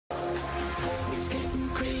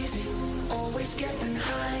always getting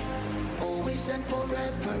high, always and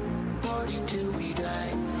forever, party till we die.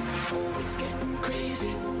 Always getting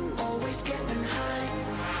crazy, always getting high,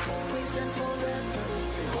 always and forever,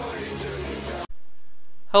 party till we die.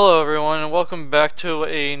 Hello everyone, and welcome back to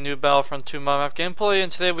a new Battlefront 2 mod map gameplay,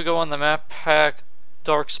 and today we go on the map pack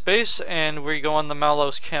Dark Space, and we go on the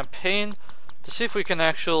Maloss campaign to see if we can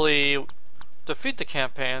actually defeat the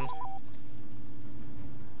campaign.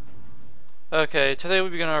 Okay, today we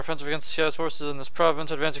begin our offensive against the CS forces in this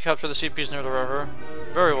province, advance to capture the CPs near the river.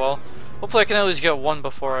 Very well. Hopefully I can at least get one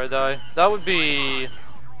before I die. That would be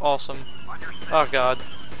awesome. Oh god.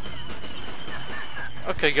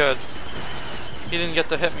 Okay, good. He didn't get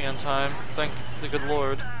to hit me in time, thank the good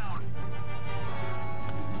lord.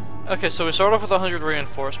 Okay, so we start off with 100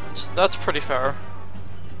 reinforcements. That's pretty fair.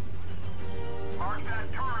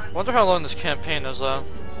 Wonder how long this campaign is though.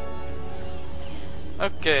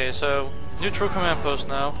 Okay, so neutral command post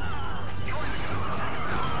now.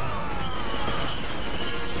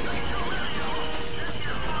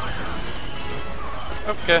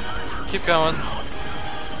 Okay, keep going.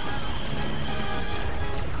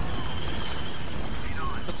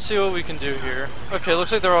 Let's see what we can do here. Okay,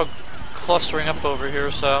 looks like they're all clustering up over here,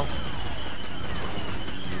 so.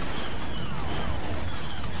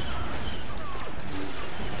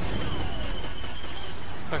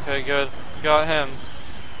 Okay, good. Got him.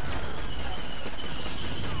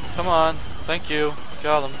 Come on. Thank you.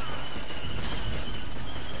 Got him.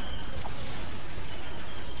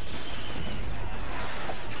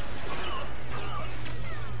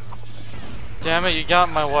 Damn it, you got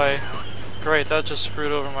in my way. Great, that just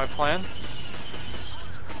screwed over my plan.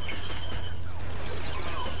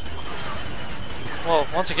 Well,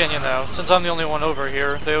 once again, you know, since I'm the only one over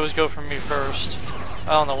here, they always go for me first.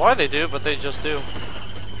 I don't know why they do, but they just do.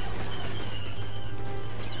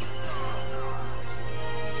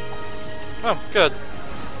 Oh, good.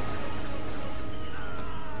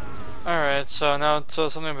 Alright, so now it's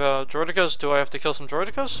something about droidicas. Do I have to kill some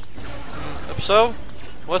droidicas? If so,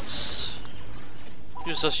 let's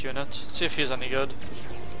use this unit. See if he's any good.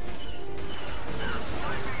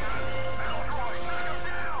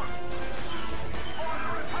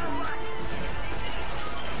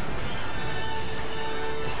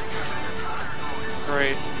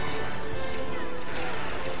 Great.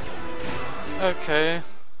 Okay.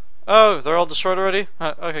 Oh, they're all destroyed already?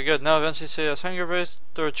 Okay, good. Now eventually CS hangar base.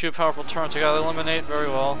 There are two powerful turrets I gotta eliminate. Very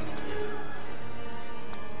well.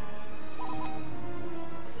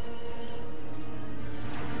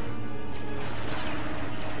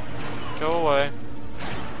 Go away.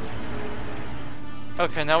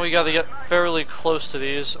 Okay, now we gotta get fairly close to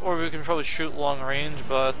these, or we can probably shoot long range,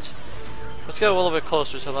 but let's get a little bit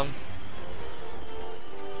closer to them.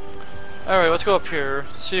 Alright, let's go up here,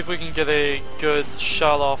 see if we can get a good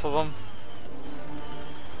shot off of them.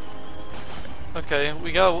 Okay,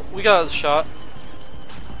 we got a shot.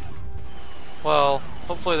 Well,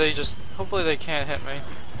 hopefully they can't hit me.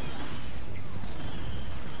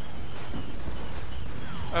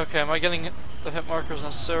 Okay, am I getting the hit markers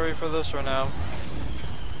necessary for this or no?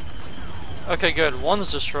 Okay, good.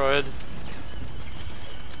 One's destroyed.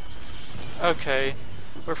 Okay.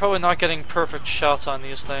 We're probably not getting perfect shots on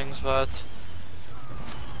these things, but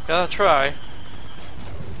gotta try.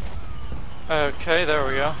 Okay, there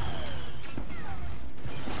we go.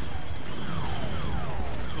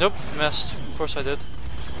 Nope, missed. Of course I did.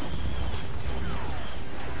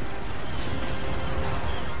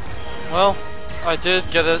 Well, I did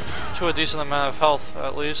get it to a decent amount of health,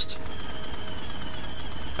 at least.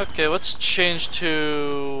 Okay, let's change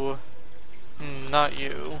to not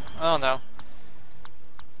you. I don't know.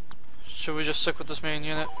 Should we just stick with this main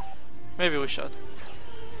unit? Maybe we should.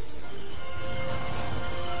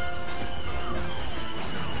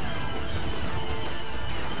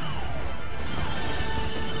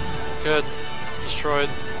 Good. Destroyed.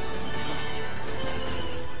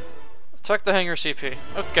 Attack the hangar CP.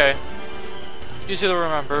 Okay. Easy to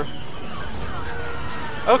remember.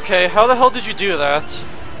 Okay, how the hell did you do that?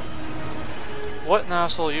 What an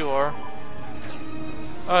asshole you are.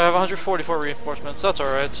 Oh, I have 144 reinforcements, that's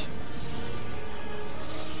alright.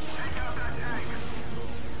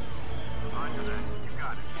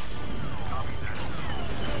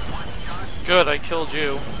 Good, I killed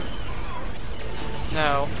you.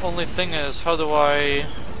 Now, only thing is, how do I,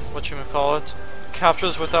 whatchamacallit, capture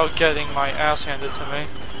this without getting my ass handed to me?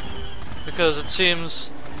 Because it seems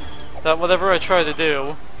that whatever I try to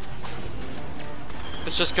do,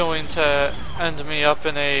 it's just going to end me up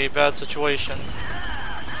in a bad situation.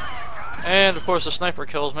 And of course the sniper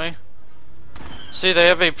kills me. See, they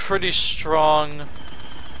have a pretty strong,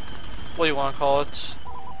 what do you want to call it?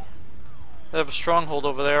 They have a stronghold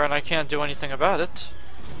over there and I can't do anything about it.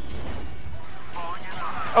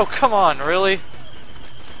 Oh, come on, really?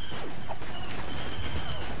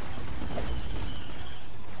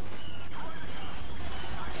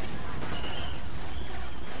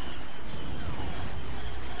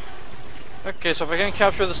 Okay, so if I can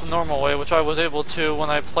capture this the normal way, which I was able to when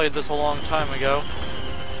I played this a long time ago,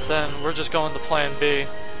 then we're just going to plan B.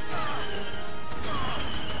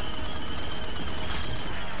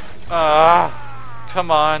 Come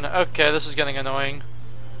on. Okay, this is getting annoying.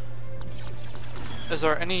 Is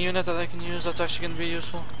there any unit that I can use that's actually going to be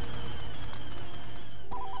useful?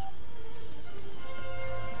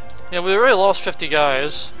 Yeah, we already lost 50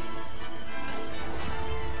 guys.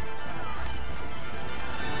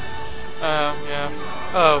 Yeah.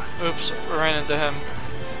 Oh, oops, ran into him.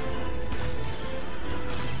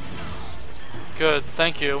 Good,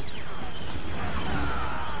 thank you.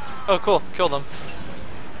 Oh, cool, killed him.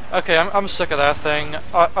 Okay, I'm sick of that thing.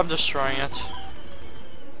 I'm destroying it.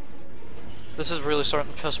 This is really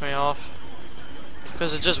starting to piss me off.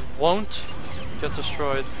 Because it just won't get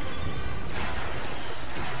destroyed.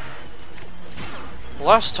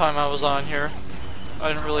 Last time I was on here, I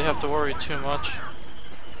didn't really have to worry too much.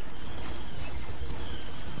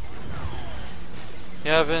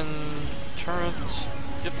 Yeah, I've been turrets.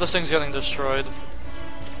 Yep, this thing's getting destroyed.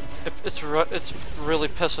 It's really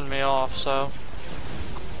pissing me off, so.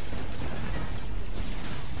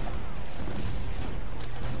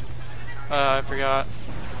 I forgot.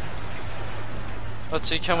 Let's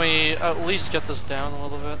see, can we at least get this down a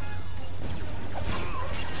little bit?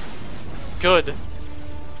 Good.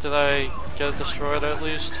 Did I get it destroyed at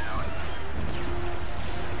least?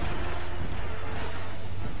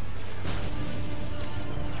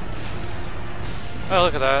 Oh,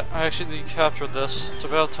 look at that. I actually captured this. It's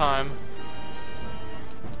about time.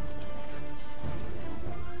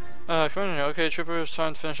 Commander, okay, troopers,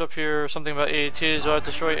 time to finish up here. Something about AATs. Do I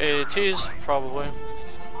destroy AATs? Probably.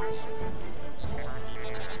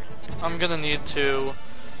 I'm gonna need to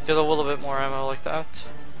get a little bit more ammo like that.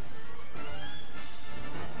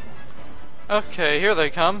 Okay, here they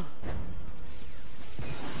come.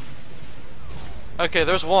 Okay,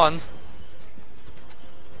 there's one.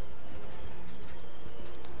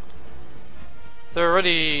 They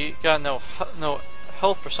already got no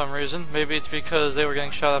health for some reason. Maybe it's because they were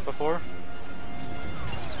getting shot at before.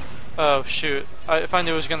 Oh shoot! If I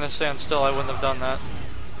knew it was gonna stand still, I wouldn't have done that.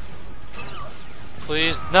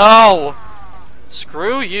 Please, no!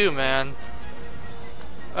 Screw you, man.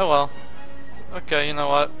 Oh well. Okay, you know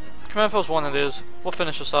what? Command Post 1 it is. We'll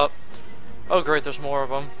finish this up. Oh great, there's more of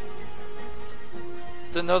them.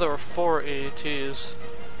 Didn't know there were 4 AATs.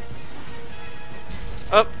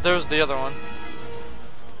 Oh, there's the other one.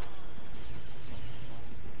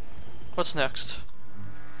 What's next?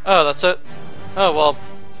 Oh, that's it. Oh well,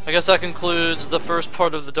 I guess that concludes the first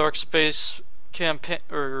part of the Dark Space campaign,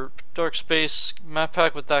 or Dark Space map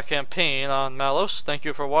pack with that campaign on Maloss. Thank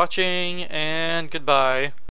you for watching, and goodbye.